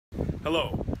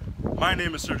Hello, my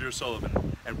name is Sergio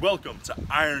Sullivan, and welcome to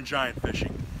Iron Giant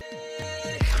Fishing.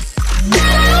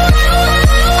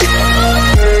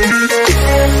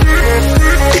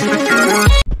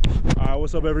 Alright,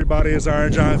 what's up everybody? It's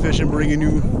Iron Giant Fishing bringing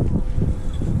you...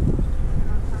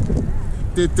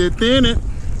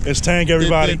 It's Tank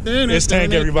everybody. It's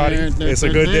Tank everybody. It's a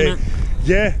good day.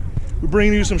 Yeah, we're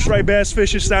bringing you some striped bass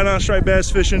fishing, Staten Island striped bass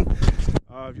fishing.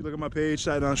 If you look at my page,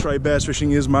 Staten Island striped bass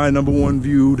fishing is my #1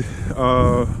 viewed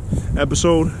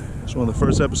episode. It's one of the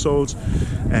first episodes,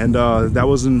 and that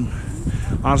wasn't,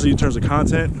 honestly, in terms of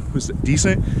content, it was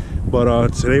decent.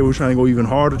 But today we're trying to go even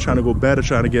harder, trying to go better,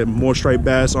 trying to get more striped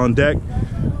bass on deck.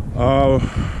 We're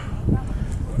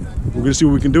gonna see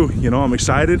what we can do. You know, I'm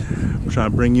excited. We're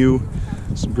trying to bring you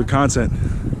some good content.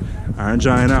 Iron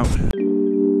Giant out.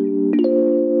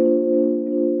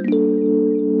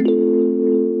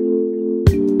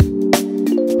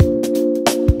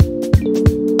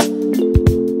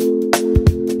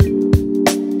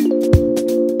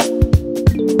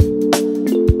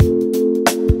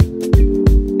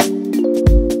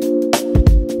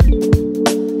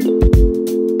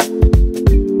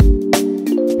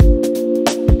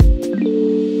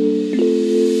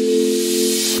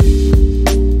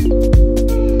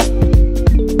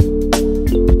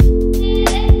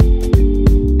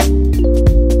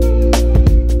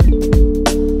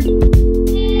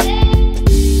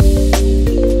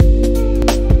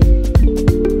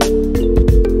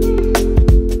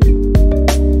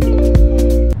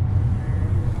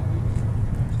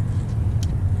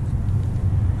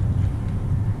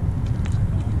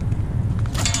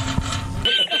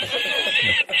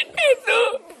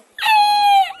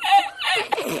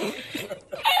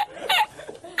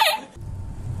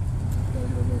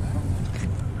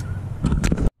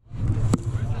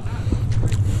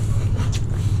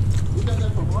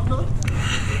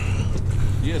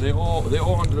 Yeah, they're all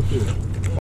under the field.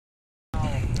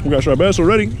 We got striped bass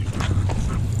already.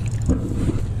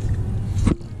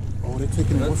 Oh, they're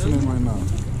taking it. What's in it right now?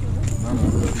 No.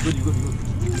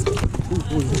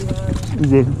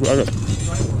 Good.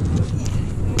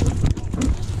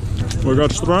 We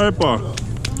got striper.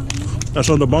 That's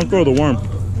on the bunker or the worm?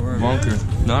 Bunker.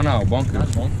 No, bunker.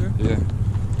 Bunker? Yeah.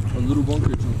 A little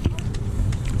bunker too.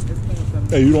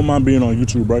 Hey, you don't mind being on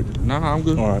YouTube, right? Nah, I'm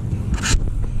good. All right.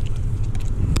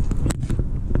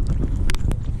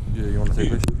 Yeah, you want to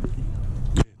take a picture?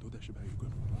 Yeah, throw that shit back. You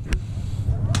good?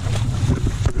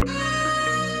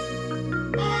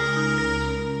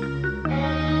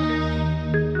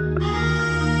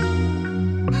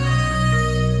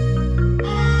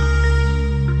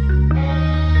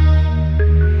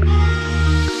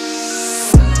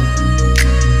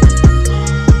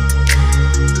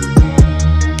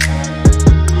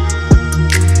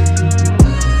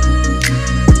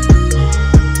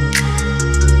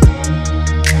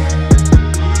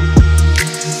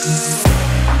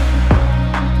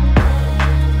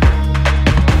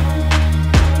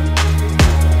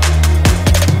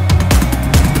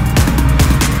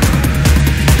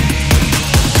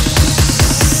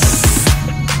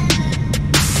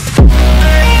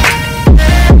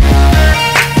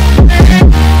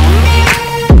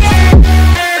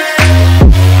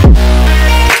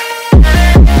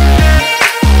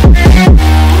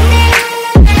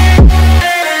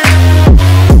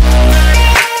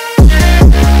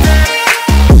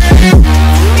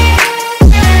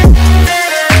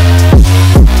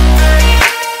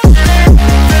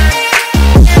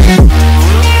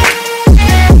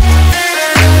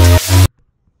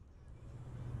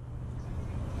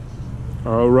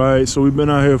 All right, so we've been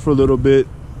out here for a little bit.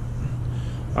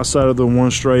 Outside of the one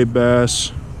striped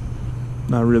bass,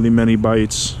 not really many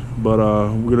bites, but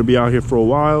we're gonna be out here for a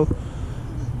while,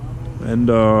 and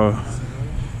we'll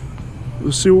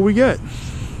see what we get.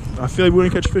 I feel like we're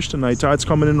gonna catch fish tonight. Tide's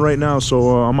coming in right now,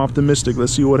 so I'm optimistic.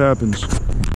 Let's see what happens.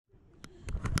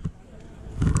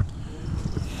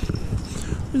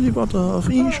 You got the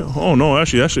fish? Oh no,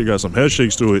 actually got some head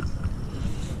shakes to it.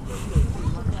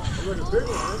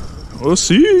 We'll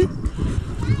see.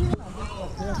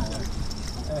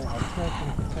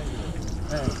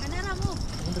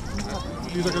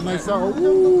 He's like a nice sour.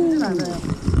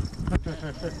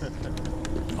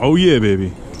 Oh yeah,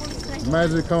 baby.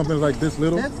 Imagine it coming like this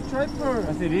little. That's striper.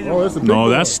 Oh, it's a big No,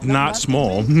 one. that's not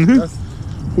small. That's,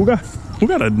 Who got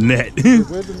a net?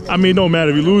 I mean, no matter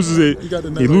if he loses it,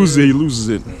 he loses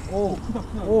it. oh,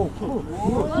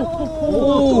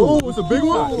 it's a big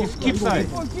one. Keep side.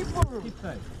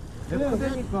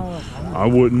 I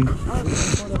wouldn't.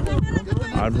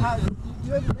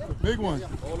 Big one.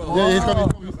 Yeah, he's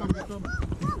coming.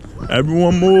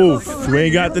 Everyone move. If you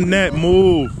ain't got the net,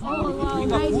 move.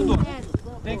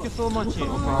 Thank you so much.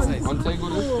 Untangle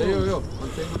this. Hey, yo.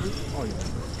 Untangle this. Oh, yeah.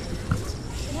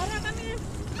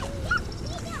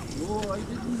 Oh, I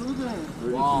didn't know that.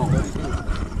 Wow.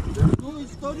 No,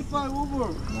 it's 35 over.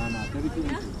 No,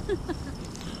 32.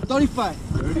 35.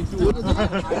 32.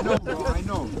 I know, bro. I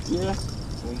know. Yeah.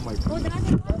 Oh, my God.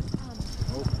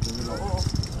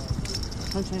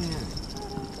 천천히 해.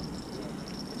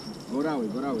 Go that way.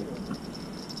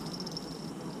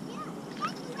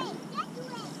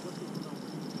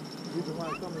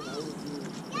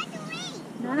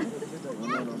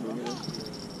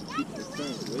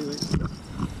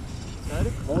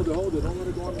 Hold it. Don't let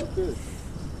it go on the fish.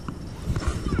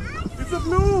 It's a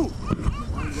blue!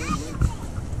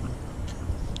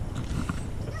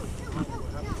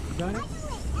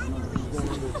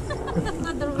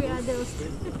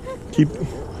 Keep.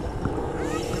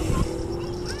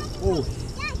 Oh,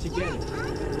 she get it.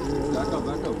 Back up.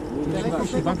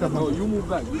 Move back. No, you move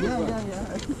back.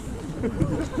 Yeah.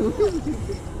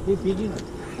 He's beginning.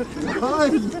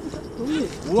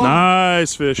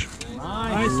 Nice fish.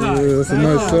 Nice Yeah, that's a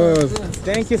nice size.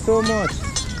 Thank you so much.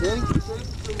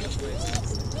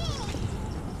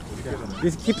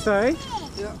 This keep size?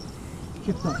 Yeah.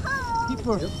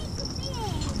 Keeper.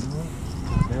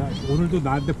 내가 오늘도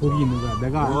나한테 복이 있는 거야.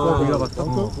 내가 올라갔다.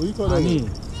 아니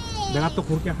내가 또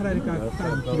그렇게 하라니까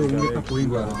딱 뒤로 오는 딱 보인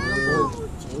거야.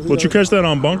 Would you catch that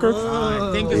on bunker?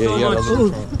 Thank you so much.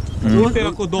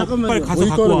 그래갖고 너 빨리 가서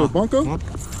갖고 와. bunker? 어?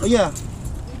 Yeah.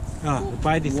 야,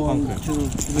 buy this bunker.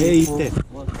 얘 이때.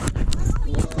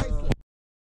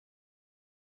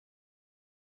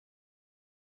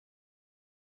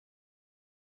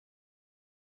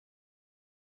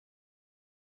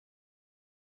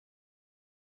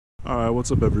 All right,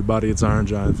 what's up, everybody? It's Iron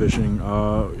Giant Fishing.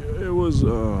 It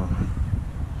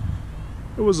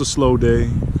was a slow day,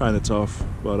 kind of tough,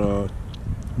 but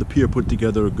the pier put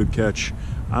together a good catch.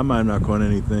 I might have not caught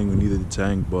anything, neither did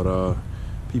Tank, but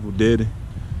people did,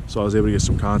 so I was able to get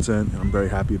some content. I'm very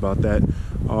happy about that.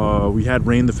 We had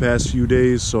rain the past few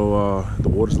days, so the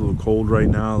water's a little cold right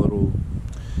now, a little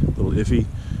iffy.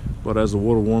 But as the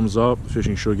water warms up, the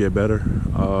fishing should get better.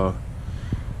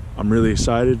 I'm really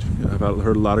excited. I've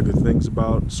heard a lot of good things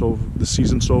about the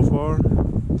season so far.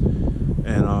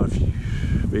 And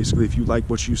if you like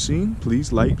what you've seen,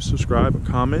 please like, subscribe,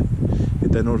 comment,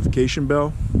 hit that notification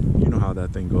bell. You know how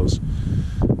that thing goes.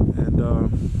 And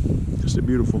just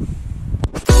beautiful.